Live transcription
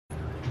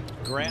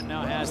Grant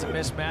now has a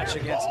mismatch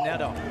against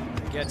Neto.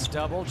 Gets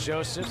double,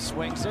 Joseph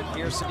swings it.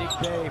 Here's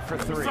Saddiq Bey for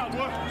three.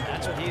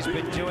 That's what he's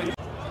been doing.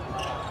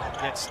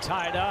 Gets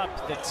tied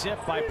up, the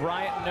tip by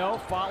Bryant, no,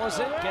 follows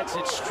it, gets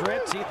it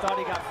stripped. He thought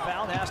he got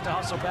fouled, has to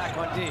hustle back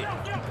on D.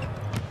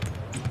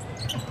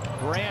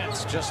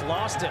 Grant just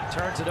lost it,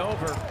 turns it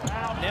over.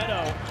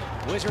 Neto,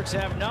 Wizards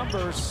have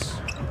numbers.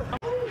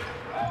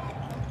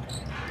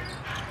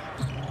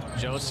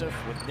 Joseph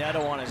with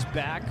Neto on his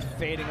back,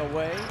 fading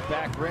away,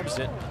 back rims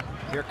it.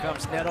 Here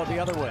comes Neto the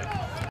other way.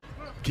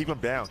 Keep them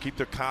down, keep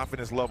their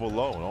confidence level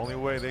low. The only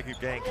way they can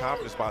gain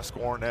confidence by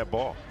scoring that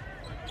ball.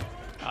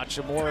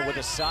 Hachimura with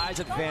a size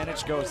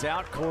advantage goes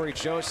out. Cory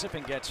Joseph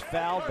and gets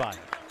fouled by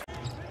him.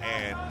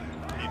 And,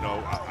 you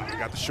know, I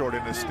got the short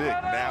end of the stick.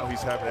 Now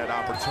he's having that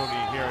opportunity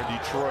here in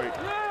Detroit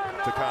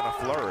to kind of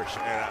flourish.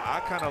 And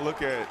I kind of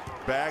look at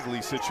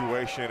Bagley's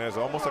situation as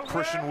almost a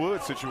Christian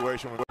Wood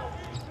situation.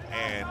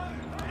 And,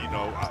 you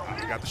know,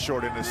 I got the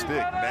short end of the stick.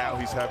 Now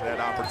he's having that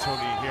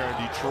opportunity here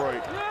in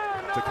Detroit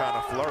to kind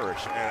of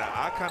flourish. And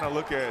I kind of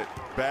look at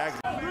Bagley.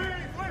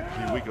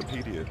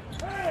 Wikipedia.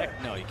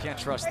 Heck no, you can't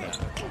trust that.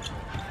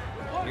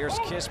 Here's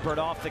Kispert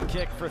off the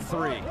kick for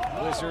three.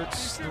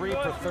 Wizards 3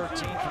 for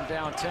 13 from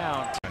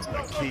downtown.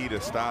 The key to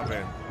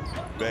stopping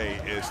Bey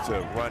is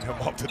to run him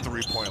off the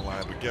three-point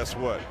line. But guess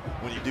what?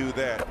 When you do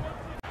that,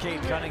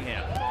 Cade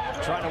Cunningham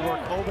trying to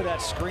work over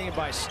that screen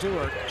by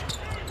Stewart.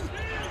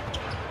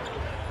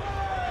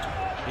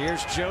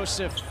 Here's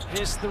Joseph,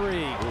 his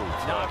three.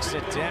 Knocks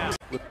it down.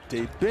 With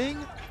Dave Bing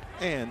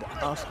and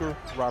Oscar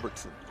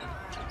Robertson.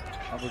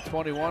 Number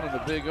 21 and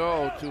the Big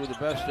O, two of the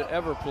best to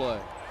ever play.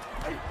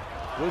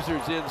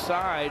 Wizards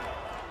inside.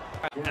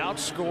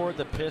 Outscored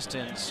the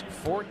Pistons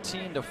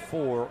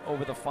 14-4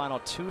 over the final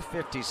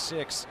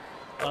 2:56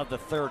 of the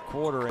third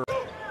quarter.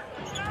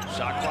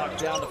 Shot clock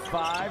down to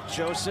 5.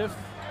 Joseph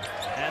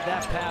had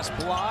that pass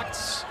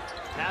blocked.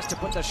 Has to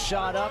put the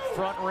shot up,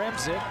 front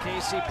rims it.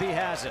 KCP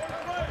has it.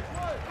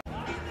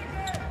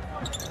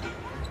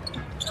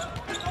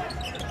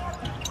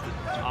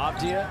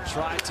 Avdia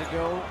tried to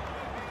go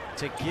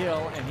to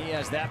Gill, and he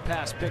has that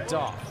pass picked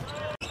off.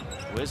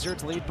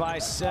 Wizards lead by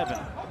 7.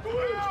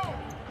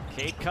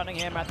 Cade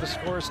Cunningham at the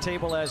scorer's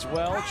table as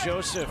well.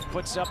 Joseph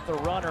puts up the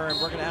runner, and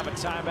we're going to have a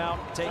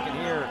timeout taken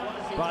here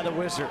by the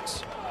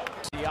Wizards.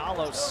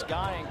 Diallo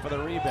skying for the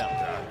rebound.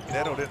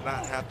 Neto did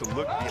not have to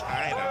look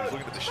behind him. He's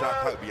looking at the shot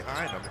clock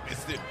behind him.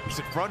 It's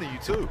in front of you,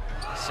 too.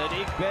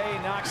 Saddiq Bey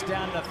knocks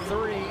down the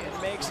 3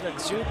 and makes it a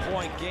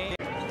 2-point game.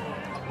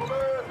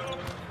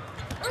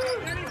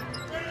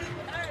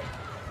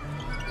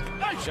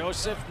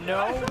 Joseph,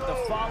 no. The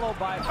follow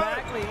by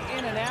Bagley,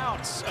 in and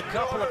out. A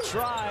couple of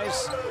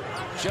tries.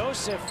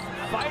 Joseph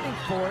fighting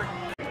for it.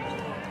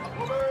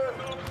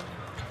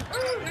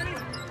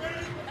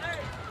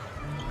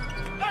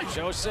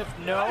 Joseph,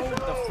 no.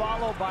 The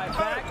follow by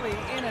Bagley,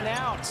 in and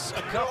out.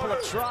 A couple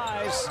of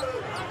tries.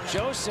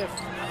 Joseph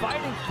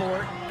fighting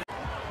for it.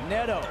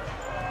 Neto.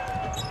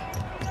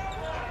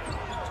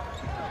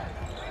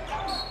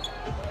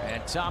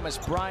 And Thomas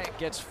Bryant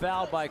gets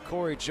fouled by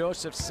Cory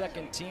Joseph,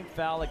 second team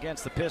foul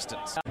against the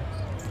Pistons.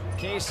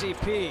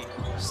 KCP,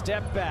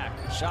 step back,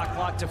 shot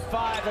clock to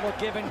 5, it'll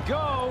give and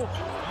go.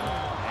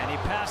 And he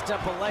passed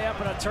up a layup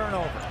and a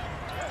turnover.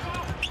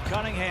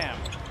 Cunningham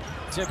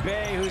to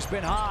Bey, who's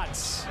been hot,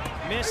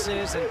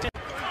 misses. And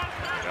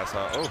That's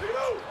how,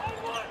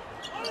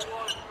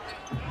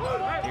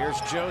 Here's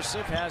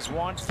Joseph, has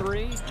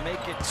 1-3,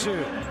 make it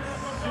 2.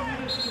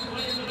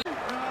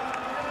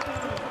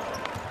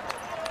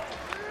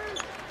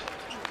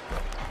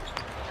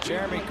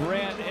 Jeremy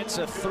Grant hits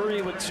a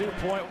 3 with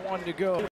 2.1 to go.